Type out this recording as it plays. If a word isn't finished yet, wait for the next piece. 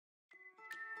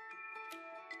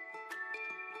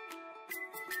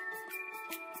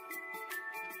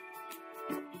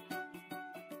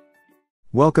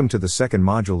Welcome to the second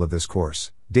module of this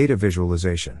course, Data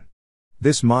Visualization.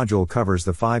 This module covers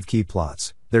the 5 key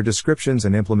plots, their descriptions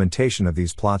and implementation of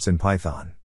these plots in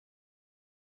Python.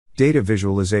 Data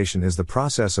visualization is the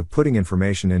process of putting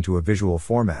information into a visual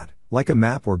format, like a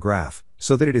map or graph,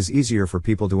 so that it is easier for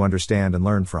people to understand and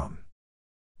learn from.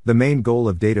 The main goal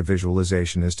of data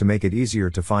visualization is to make it easier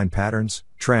to find patterns,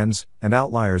 trends, and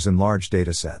outliers in large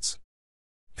data sets.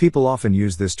 People often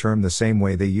use this term the same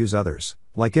way they use others,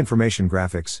 like information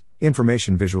graphics,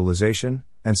 information visualization,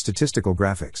 and statistical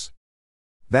graphics.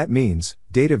 That means,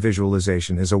 data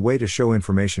visualization is a way to show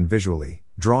information visually,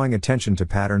 drawing attention to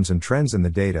patterns and trends in the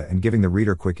data and giving the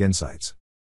reader quick insights.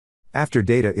 After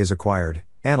data is acquired,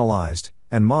 analyzed,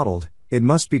 and modeled, it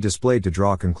must be displayed to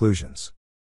draw conclusions.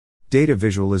 Data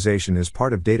visualization is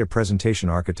part of data presentation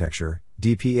architecture,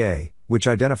 DPA, which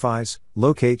identifies,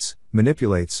 locates,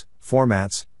 manipulates,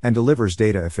 formats, and delivers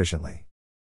data efficiently.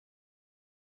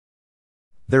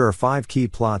 There are 5 key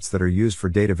plots that are used for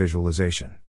data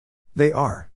visualization. They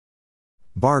are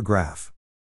bar graph,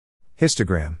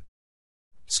 histogram,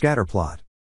 scatter plot,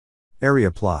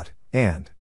 area plot, and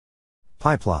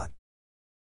pie plot.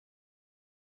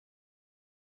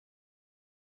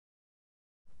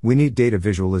 We need data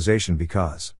visualization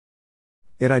because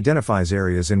it identifies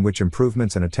areas in which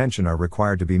improvements and attention are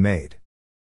required to be made.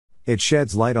 It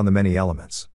sheds light on the many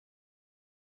elements.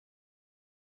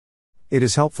 It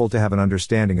is helpful to have an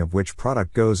understanding of which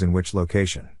product goes in which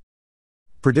location.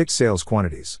 Predict sales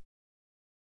quantities.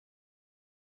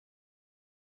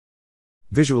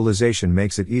 Visualization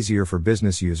makes it easier for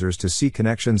business users to see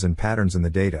connections and patterns in the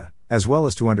data, as well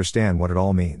as to understand what it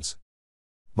all means.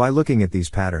 By looking at these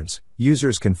patterns,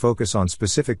 users can focus on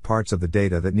specific parts of the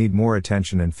data that need more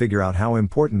attention and figure out how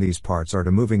important these parts are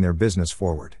to moving their business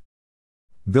forward.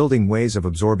 Building ways of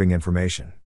absorbing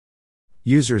information.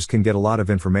 Users can get a lot of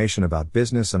information about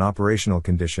business and operational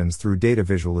conditions through data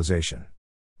visualization.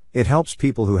 It helps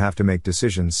people who have to make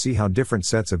decisions see how different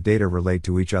sets of data relate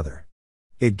to each other.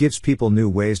 It gives people new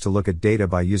ways to look at data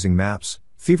by using maps,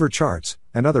 fever charts,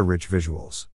 and other rich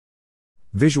visuals.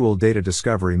 Visual data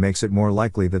discovery makes it more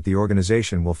likely that the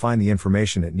organization will find the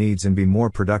information it needs and be more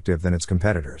productive than its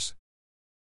competitors.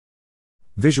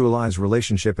 Visualize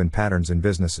relationship and patterns in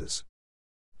businesses.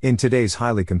 In today's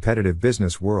highly competitive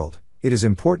business world, it is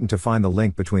important to find the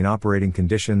link between operating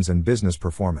conditions and business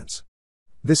performance.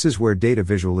 This is where data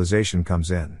visualization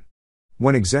comes in.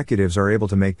 When executives are able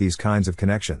to make these kinds of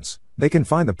connections, they can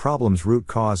find the problem's root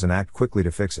cause and act quickly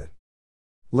to fix it.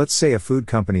 Let's say a food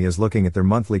company is looking at their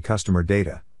monthly customer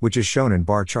data, which is shown in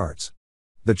bar charts.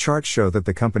 The charts show that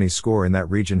the company's score in that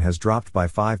region has dropped by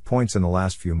 5 points in the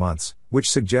last few months, which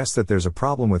suggests that there's a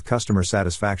problem with customer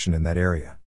satisfaction in that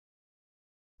area.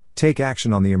 Take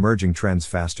action on the emerging trends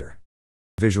faster.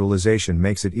 Visualization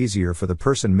makes it easier for the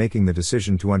person making the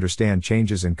decision to understand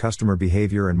changes in customer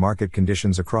behavior and market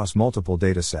conditions across multiple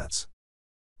data sets.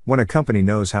 When a company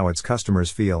knows how its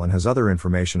customers feel and has other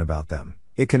information about them,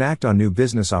 it can act on new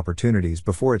business opportunities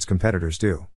before its competitors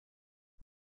do.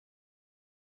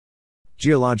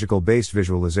 Geological-based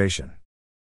visualization.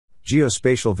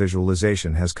 Geospatial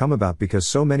visualization has come about because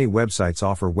so many websites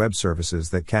offer web services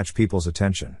that catch people's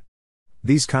attention.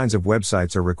 These kinds of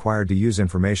websites are required to use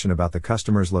information about the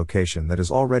customer's location that is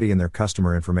already in their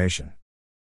customer information.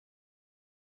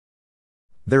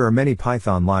 There are many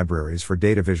Python libraries for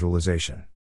data visualization.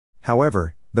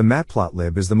 However, the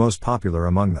matplotlib is the most popular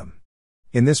among them.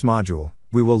 In this module,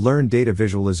 we will learn data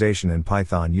visualization in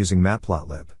Python using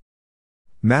matplotlib.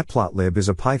 Matplotlib is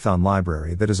a Python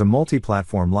library that is a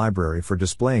multi-platform library for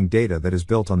displaying data that is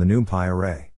built on the NumPy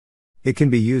array. It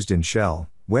can be used in shell,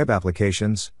 web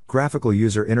applications, graphical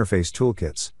user interface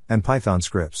toolkits, and Python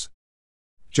scripts.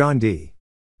 John D.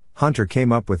 Hunter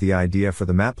came up with the idea for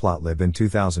the matplotlib in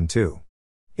 2002.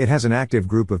 It has an active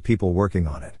group of people working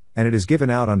on it, and it is given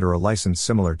out under a license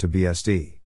similar to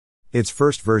BSD. Its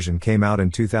first version came out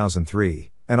in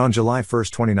 2003, and on July 1,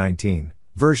 2019,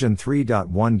 version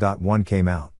 3.1.1 came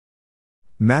out.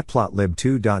 Matplotlib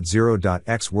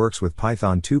 2.0.x works with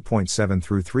Python 2.7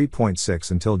 through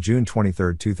 3.6 until June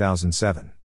 23,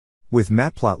 2007. With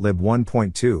Matplotlib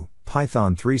 1.2,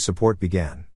 Python 3 support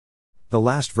began. The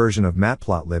last version of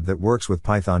Matplotlib that works with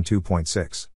Python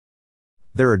 2.6.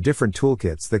 There are different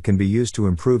toolkits that can be used to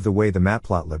improve the way the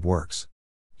Matplotlib works.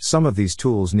 Some of these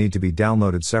tools need to be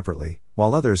downloaded separately,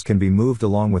 while others can be moved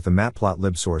along with the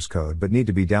Matplotlib source code but need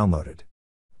to be downloaded.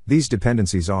 These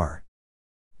dependencies are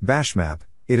Bashmap.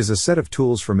 It is a set of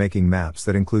tools for making maps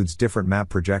that includes different map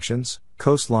projections,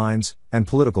 coastlines, and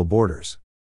political borders.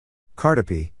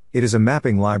 Cartopy. It is a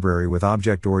mapping library with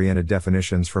object-oriented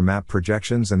definitions for map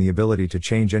projections and the ability to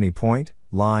change any point,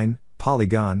 line,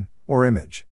 polygon, or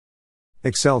image.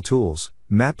 Excel tools.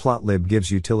 Matplotlib gives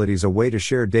utilities a way to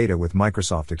share data with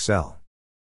Microsoft Excel.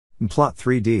 Plot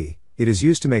 3D. It is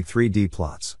used to make 3D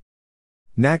plots.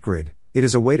 NatGrid. It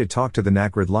is a way to talk to the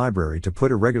NatGrid library to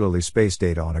put irregularly spaced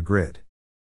data on a grid.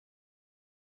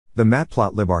 The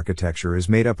Matplotlib architecture is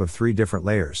made up of 3 different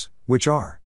layers, which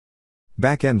are: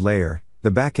 backend layer. The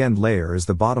backend layer is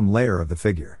the bottom layer of the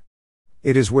figure.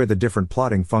 It is where the different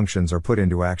plotting functions are put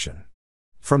into action.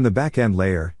 From the backend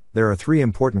layer, there are 3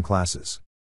 important classes: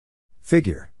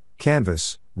 figure,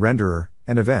 canvas, renderer,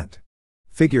 and event.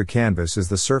 Figure canvas is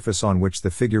the surface on which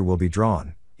the figure will be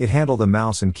drawn. It handles the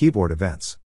mouse and keyboard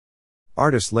events.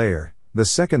 Artist layer. The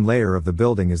second layer of the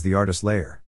building is the artist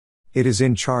layer. It is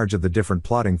in charge of the different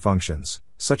plotting functions,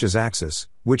 such as axis,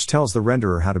 which tells the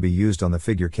renderer how to be used on the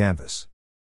figure canvas.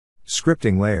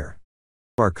 Scripting layer.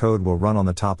 Our code will run on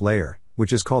the top layer,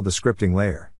 which is called the scripting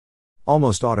layer.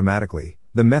 Almost automatically,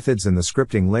 the methods in the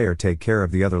scripting layer take care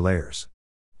of the other layers.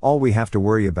 All we have to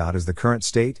worry about is the current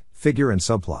state, figure, and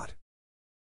subplot.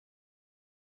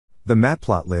 The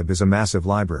Matplotlib is a massive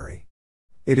library.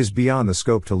 It is beyond the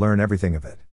scope to learn everything of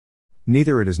it.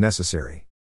 Neither it is necessary.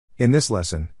 In this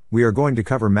lesson, we are going to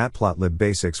cover Matplotlib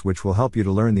basics, which will help you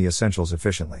to learn the essentials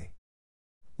efficiently.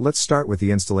 Let's start with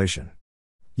the installation.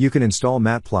 You can install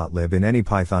Matplotlib in any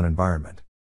Python environment.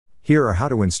 Here are how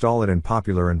to install it in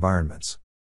popular environments.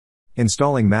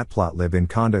 Installing Matplotlib in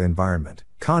Conda environment.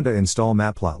 Conda install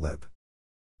Matplotlib.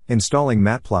 Installing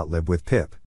Matplotlib with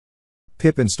pip.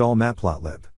 Pip install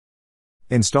Matplotlib.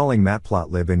 Installing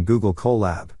Matplotlib in Google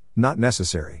Colab, not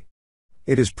necessary.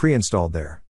 It is pre-installed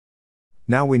there.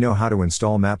 Now we know how to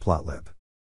install Matplotlib.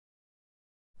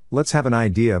 Let's have an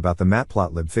idea about the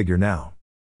Matplotlib figure now.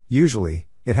 Usually,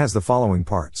 it has the following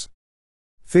parts.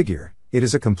 Figure. It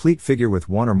is a complete figure with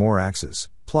one or more axes.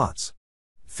 Plots.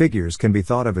 Figures can be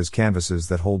thought of as canvases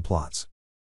that hold plots.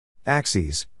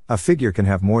 Axes. A figure can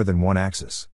have more than one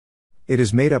axis. It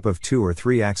is made up of 2 or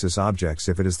 3 axis objects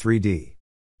if it is 3D.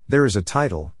 There is a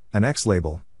title, an X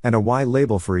label, and a Y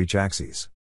label for each axis.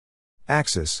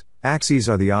 Axis. Axes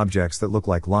are the objects that look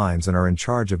like lines and are in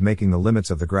charge of making the limits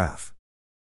of the graph.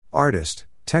 Artist.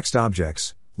 Text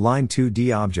objects, line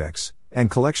 2D objects,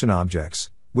 and collection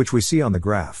objects, which we see on the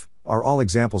graph, are all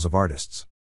examples of artists.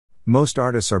 Most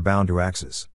artists are bound to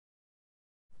axes.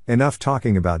 Enough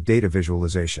talking about data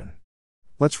visualization.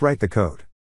 Let's write the code.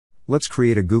 Let's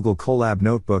create a Google Colab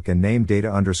notebook and name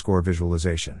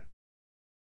data_visualization.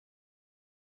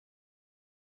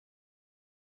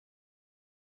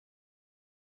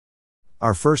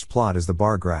 Our first plot is the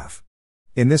bar graph.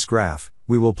 In this graph,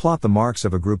 we will plot the marks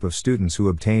of a group of students who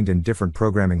obtained in different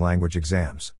programming language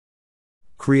exams.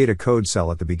 Create a code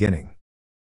cell at the beginning.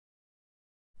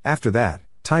 After that,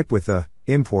 type with the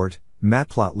import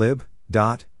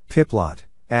matplotlib.pyplot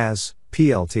as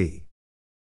plt.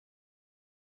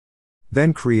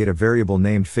 Then create a variable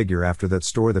named figure. After that,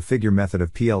 store the figure method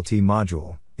of plt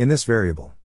module in this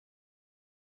variable.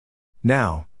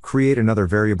 Now, create another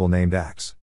variable named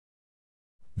ax.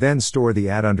 Then store the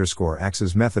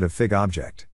add_axes method of fig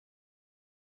object.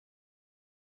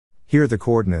 Here the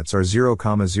coordinates are 0,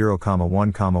 0,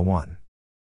 1, 1.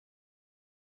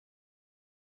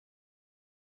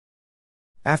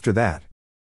 After that,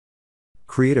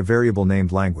 create a variable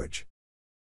named language.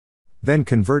 Then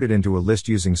convert it into a list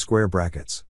using square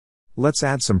brackets. Let's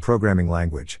add some programming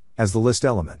language as the list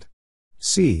element.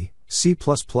 C, C++,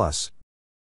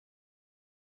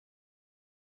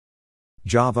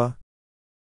 Java,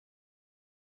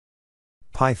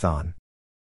 Python,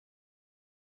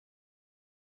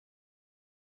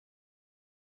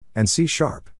 and C#.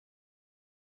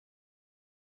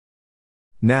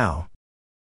 Now,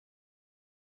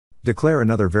 declare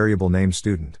another variable named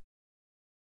student.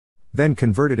 Then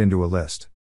convert it into a list.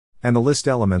 And the list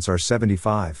elements are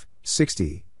 75,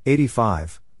 60,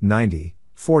 85, 90,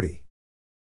 40.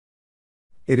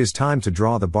 It is time to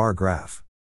draw the bar graph.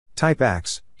 Type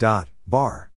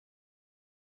ax.bar.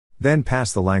 Then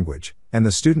pass the language and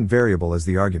the student variable as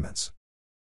the arguments.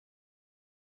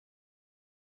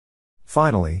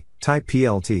 Finally, type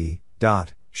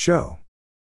plt.show.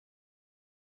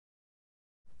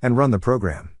 And run the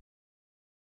program.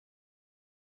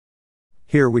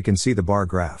 Here we can see the bar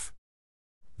graph.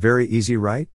 Very easy,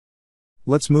 right?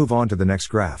 Let's move on to the next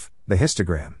graph, the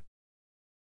histogram.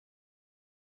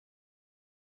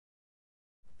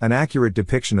 An accurate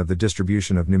depiction of the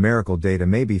distribution of numerical data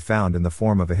may be found in the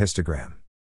form of a histogram.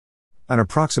 An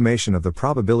approximation of the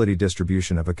probability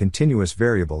distribution of a continuous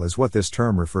variable is what this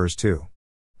term refers to.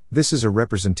 This is a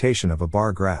representation of a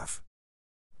bar graph.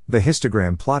 The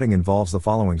histogram plotting involves the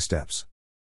following steps.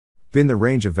 Bin the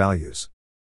range of values.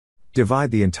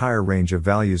 Divide the entire range of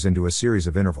values into a series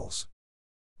of intervals.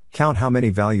 Count how many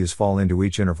values fall into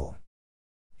each interval.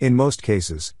 In most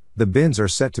cases, the bins are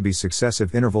set to be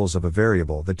successive intervals of a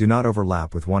variable that do not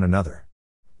overlap with one another.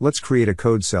 Let's create a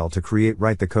code cell to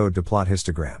write the code to plot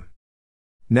histogram.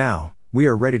 Now, we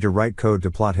are ready to write code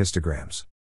to plot histograms.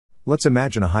 Let's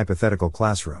imagine a hypothetical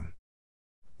classroom.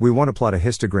 We want to plot a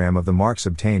histogram of the marks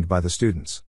obtained by the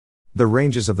students. The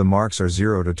ranges of the marks are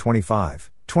 0 to 25,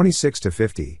 26 to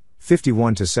 50,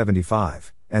 51 to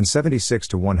 75, and 76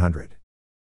 to 100.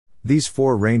 These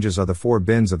 4 ranges are the 4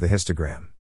 bins of the histogram.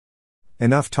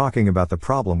 Enough talking about the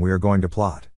problem we are going to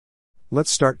plot. Let's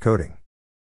start coding.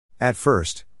 At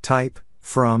first, type,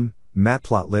 from,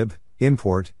 matplotlib,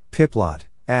 import, pyplot,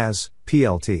 as,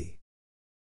 plt.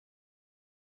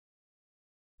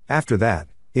 After that,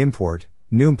 import,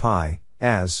 numpy,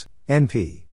 as,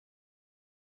 np.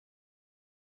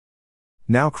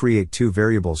 Now create 2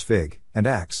 variables fig, and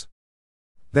x.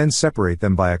 Then separate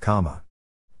them by a comma.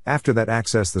 After that,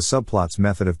 access the subplots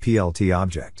method of plt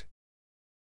object.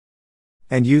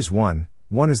 And use 1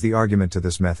 as the argument to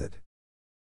this method.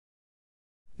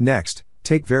 Next,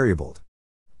 take variabled.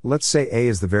 Let's say a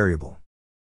is the variable.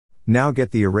 Now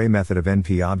get the array method of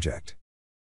np object.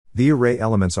 The array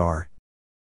elements are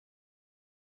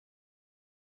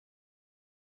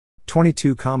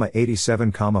 22,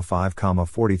 87, 5,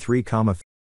 43,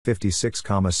 56,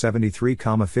 73,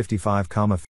 55,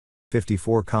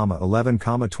 54, 11,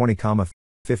 20,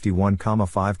 51,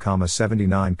 5,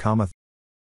 79,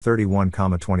 31,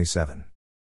 27.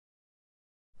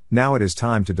 Now it is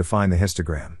time to define the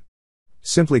histogram.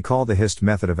 Simply call the hist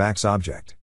method of ax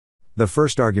object. The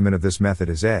first argument of this method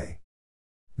is a.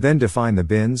 Then define the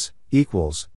bins,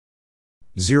 equals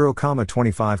 0,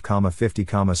 25, 50,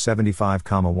 75,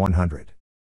 100.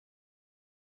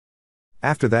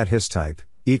 After that, hist type,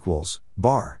 equals,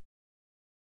 bar.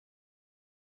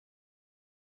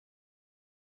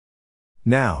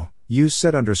 Now, use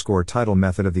set_title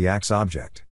method of the ax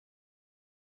object.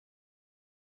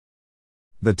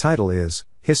 The title is,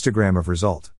 histogram of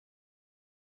result.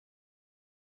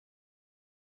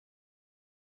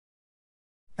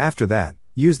 After that,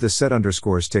 use the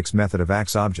set_sticks method of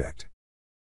ax object.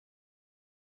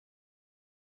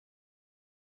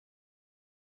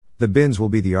 The bins will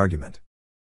be the argument.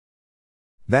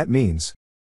 That means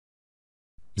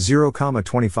 0,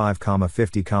 25,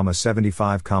 50,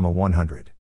 75,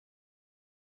 100.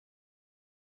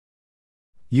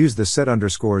 Use the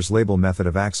set_label method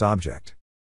of ax object.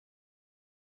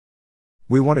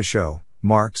 We want to show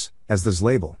marks as this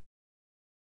label.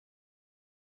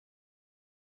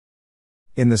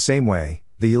 In the same way,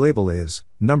 the label is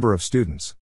number of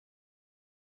students.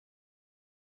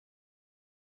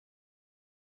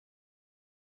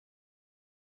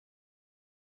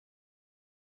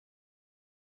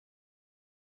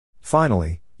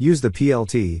 Finally, use the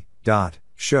plt.show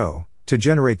to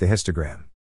generate the histogram.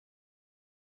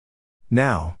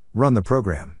 Now, run the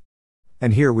program.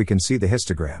 And here we can see the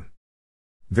histogram.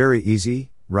 Very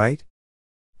easy, right?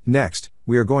 Next,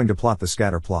 we are going to plot the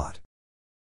scatter plot.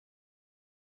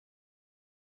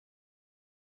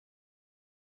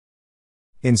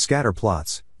 In scatter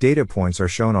plots, data points are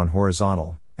shown on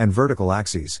horizontal and vertical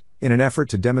axes, in an effort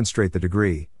to demonstrate the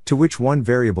degree to which one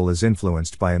variable is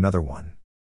influenced by another one.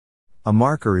 A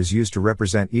marker is used to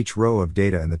represent each row of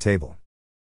data in the table.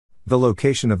 The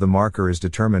location of the marker is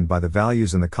determined by the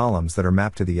values in the columns that are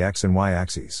mapped to the x and y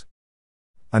axes.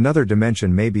 Another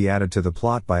dimension may be added to the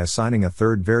plot by assigning a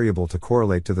third variable to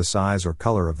correlate to the size or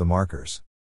color of the markers.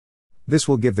 This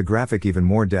will give the graphic even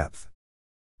more depth.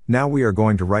 Now we are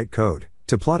going to write code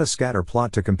to plot a scatter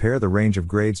plot to compare the range of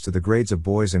grades to the grades of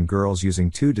boys and girls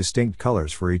using 2 distinct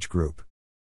colors for each group.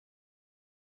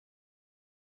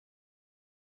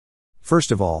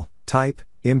 First of all, type,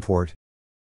 import,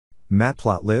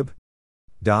 matplotlib,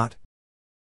 dot,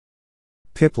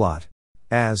 pyplot,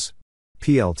 as,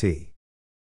 plt.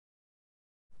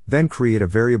 Then create a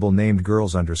variable named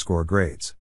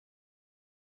girls_grades.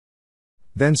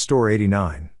 Then store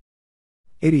 89,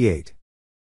 88,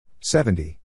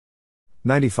 70,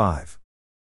 95,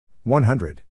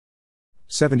 100,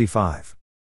 75,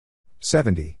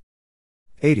 70,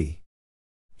 80,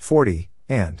 40,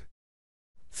 and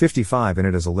 55 in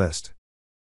it as a list.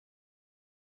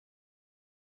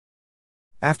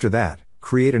 After that,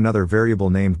 create another variable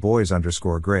named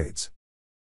boys_grades.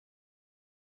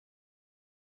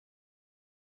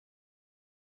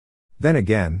 Then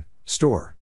again,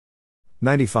 store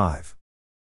 95,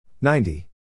 90,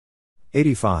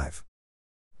 85,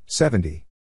 70,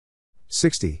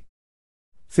 60,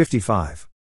 55,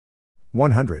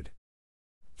 100,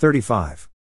 35,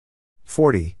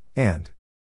 40, and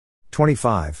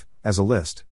 25, as a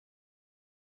list.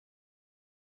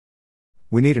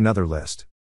 We need another list.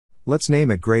 Let's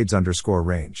name it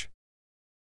grades_range.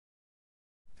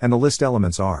 And the list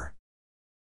elements are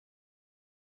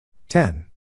 10,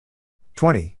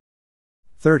 20,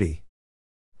 30,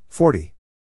 40,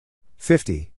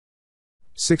 50,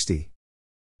 60,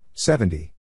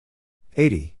 70,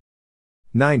 80,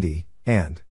 90,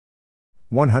 and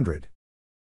 100.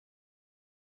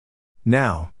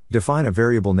 Now, define a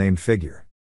variable named figure.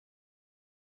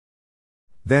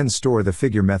 Then store the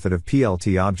figure method of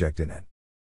PLT object in it.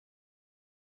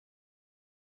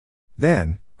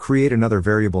 Then, create another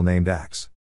variable named ax.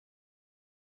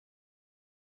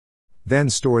 Then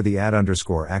store the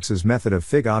add_axes method of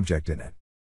fig object in it.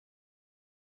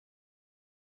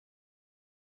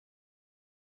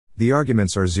 The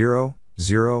arguments are 0,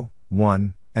 0,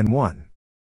 1, and 1.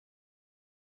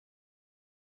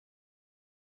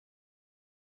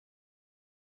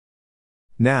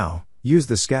 Now, use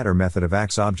the scatter method of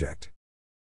ax object.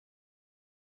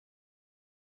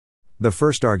 The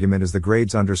first argument is the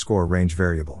grades_range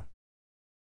variable.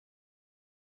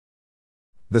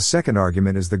 The second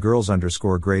argument is the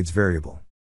girls_grades variable.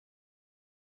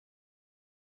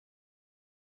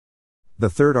 The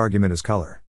third argument is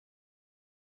color.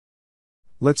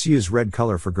 Let's use red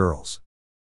color for girls.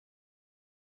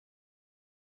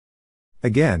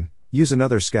 Again, use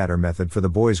another scatter method for the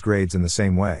boys' grades in the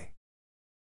same way.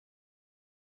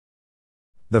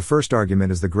 The first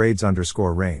argument is the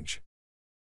grades_range.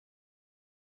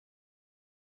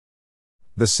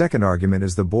 The second argument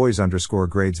is the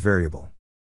boys_grades variable.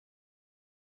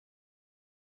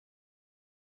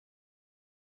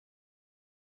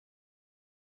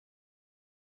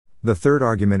 The third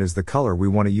argument is the color we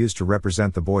want to use to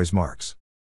represent the boys' marks.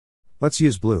 Let's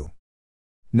use blue.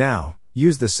 Now,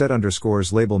 use the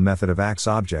set_label method of ax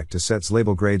object to sets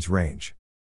label grades range.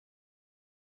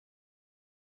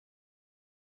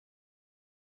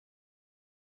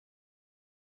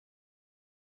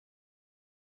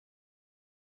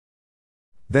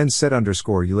 Then set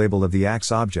 _ulabel of the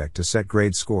ax object to set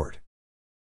grades scored.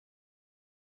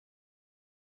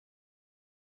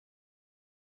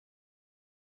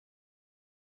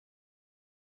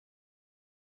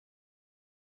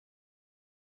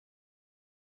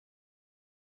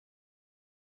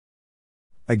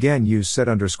 Again, use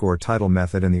set_title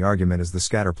method and the argument is the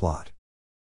scatter plot.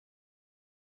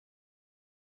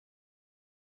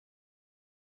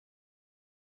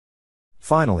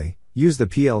 Finally, use the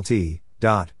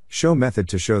PLT.show method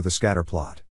to show the scatter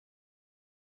plot.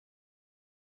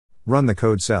 Run the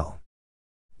code cell.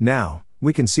 Now,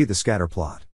 we can see the scatter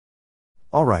plot.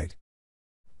 Alright.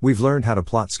 We've learned how to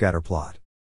plot scatter plot.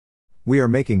 We are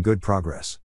making good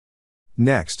progress.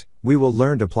 Next, we will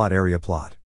learn to plot area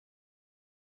plot.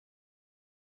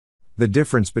 The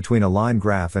difference between a line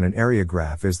graph and an area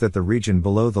graph is that the region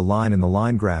below the line in the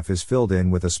line graph is filled in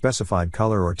with a specified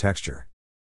color or texture.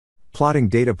 Plotting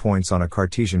data points on a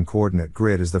Cartesian coordinate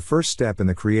grid is the first step in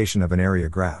the creation of an area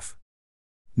graph.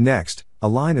 Next, a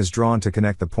line is drawn to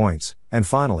connect the points, and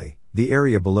finally, the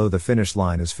area below the finish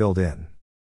line is filled in.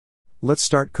 Let's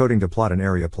start coding to plot an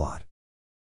area plot.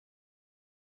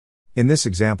 In this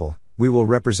example, we will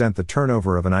represent the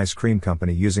turnover of an ice cream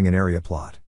company using an area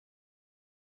plot.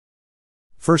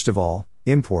 First of all,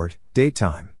 import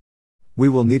datetime. We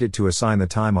will need it to assign the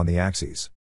time on the axes.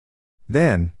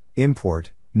 Then,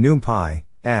 import numpy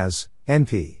as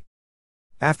np.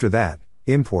 After that,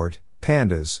 import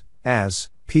pandas as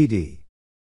pd.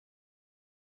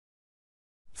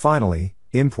 Finally,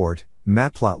 import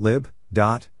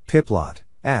matplotlib.pyplot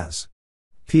as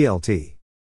plt.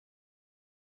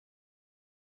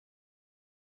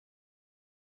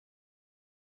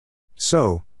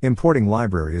 So, importing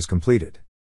library is completed.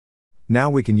 Now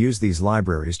we can use these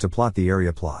libraries to plot the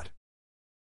area plot.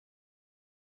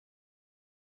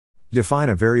 Define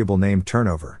a variable named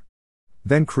turnover.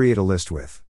 Then create a list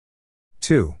with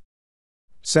 2,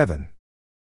 7,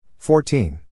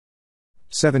 14,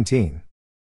 17,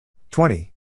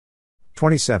 20,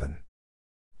 27,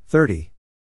 30,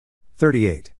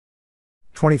 38,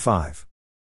 25,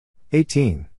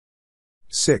 18,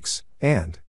 6,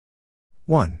 and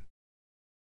 1.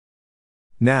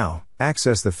 Now,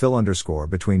 access the fill underscore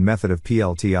between method of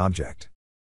PLT object.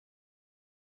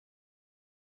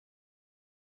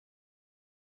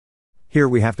 Here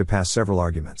we have to pass several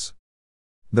arguments.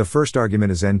 The first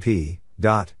argument is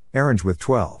np.arrange with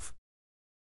 12.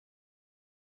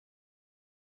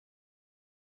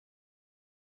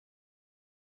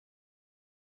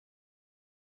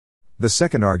 The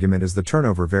second argument is the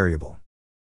turnover variable.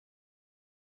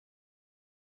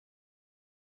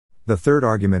 the third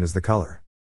argument is the color.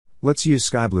 Let's use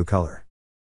sky blue color.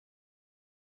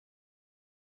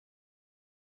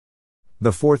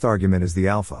 The fourth argument is the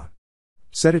alpha.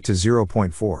 Set it to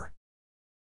 0.4.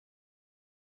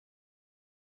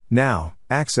 Now,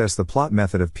 access the plot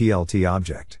method of plt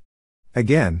object.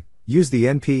 Again, use the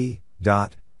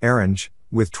np.arrange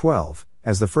with 12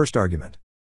 as the first argument.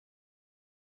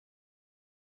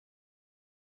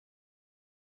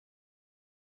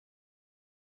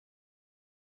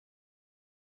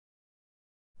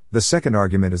 The second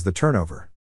argument is the turnover.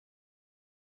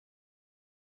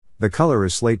 The color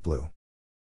is slate blue.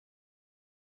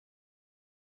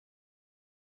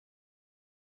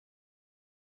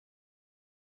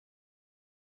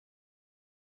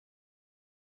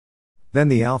 Then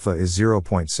the alpha is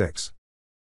 0.6.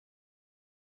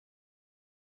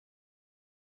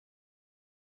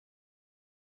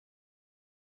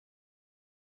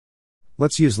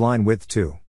 Let's use line width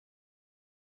 2.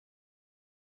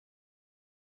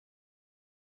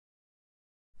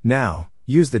 Now,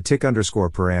 use the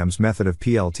tick_params method of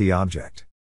plt object.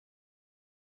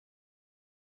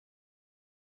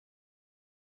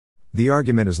 The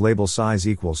argument is label size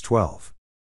equals 12.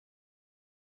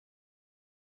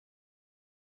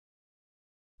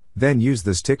 Then use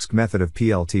the statistical method of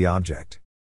plt object.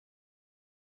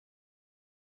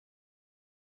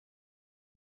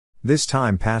 This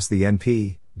time pass the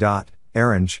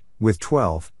np.arrange with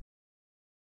 12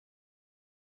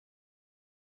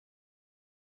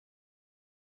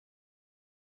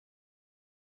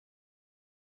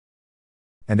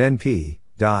 and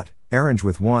np.arrange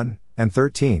with 1 and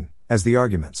 13 as the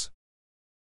arguments.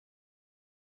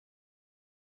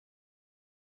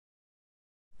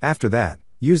 After that,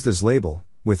 use this label,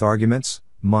 with arguments,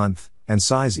 month, and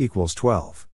size equals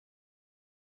 12.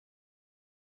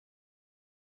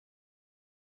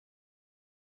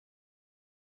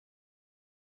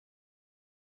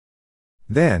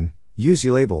 Then, use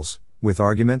labels, with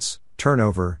arguments,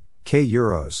 turnover, k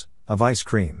euros, of ice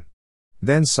cream.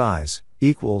 Then size,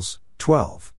 equals,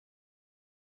 12.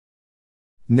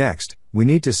 Next, we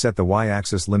need to set the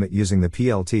y-axis limit using the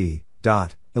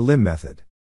plt.elim method.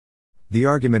 The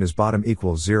argument is bottom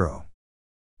equals 0.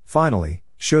 Finally,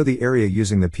 show the area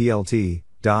using the plt.show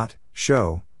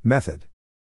method.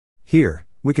 Here,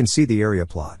 we can see the area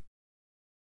plot.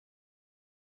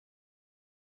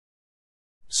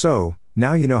 So,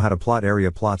 now you know how to plot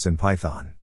area plots in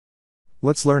Python.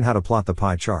 Let's learn how to plot the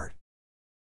pie chart.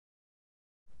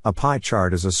 A pie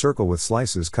chart is a circle with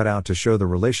slices cut out to show the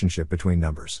relationship between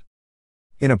numbers.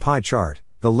 In a pie chart,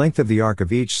 the length of the arc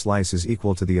of each slice is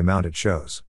equal to the amount it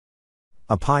shows.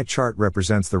 A pie chart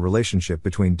represents the relationship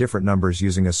between different numbers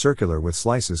using a circular with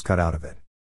slices cut out of it.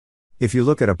 If you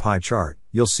look at a pie chart,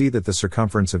 you'll see that the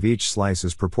circumference of each slice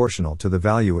is proportional to the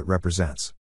value it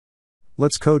represents.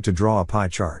 Let's code to draw a pie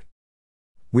chart.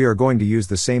 We are going to use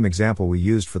the same example we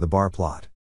used for the bar plot.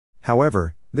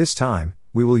 However, this time,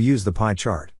 we will use the pie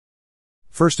chart.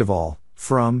 First of all,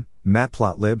 from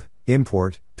matplotlib,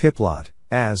 import pyplot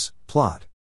as plot.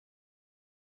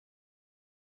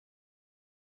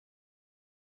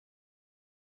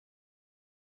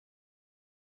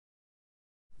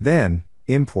 Then,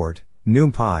 import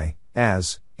numpy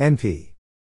as np.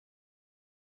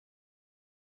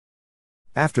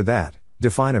 After that,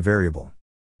 define a variable.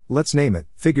 Let's name it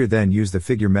figure, then use the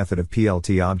figure method of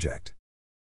plt object.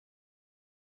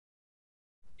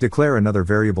 Declare another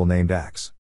variable named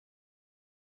ax.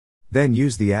 Then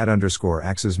use the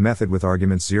add_axes method with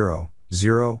arguments 0,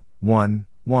 0, 1,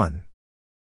 1.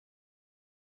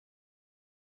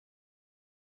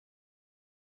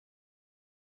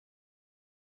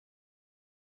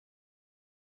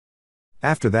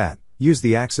 After that, use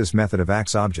the axis method of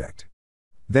axObject.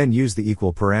 Then use the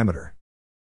equal parameter.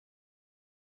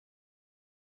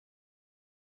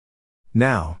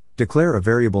 Now, declare a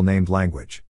variable named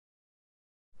language.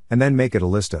 And then make it a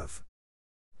list of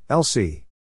LC,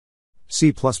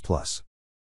 C++,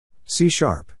 C#,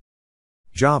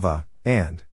 Java,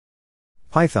 and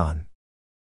Python.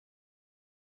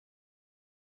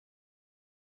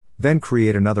 Then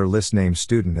create another list named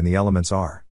student and the elements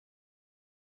are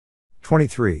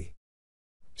 23,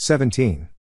 17,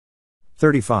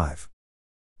 35,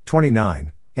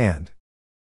 29, and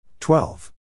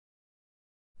 12.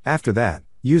 After that,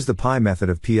 use the pie method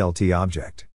of plt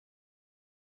object.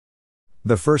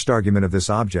 The first argument of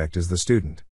this object is the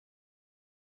student.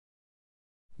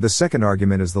 The second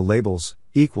argument is the labels,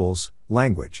 equals,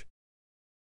 language.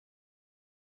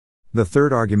 The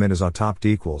third argument is autopt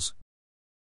equals,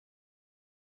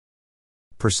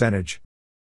 percentage,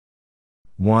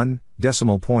 1,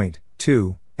 decimal point,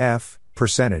 2, f,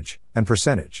 percentage, and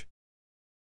percentage.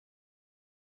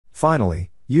 Finally,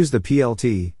 use the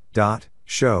plt, dot,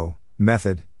 show,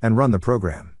 method, and run the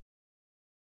program.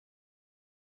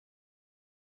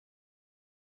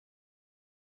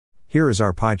 Here is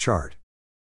our pie chart.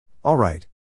 Alright.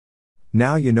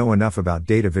 Now you know enough about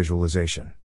data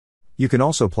visualization. You can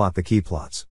also plot the key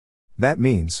plots. That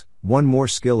means, one more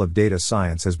skill of data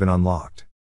science has been unlocked.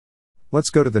 Let's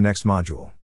go to the next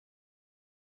module.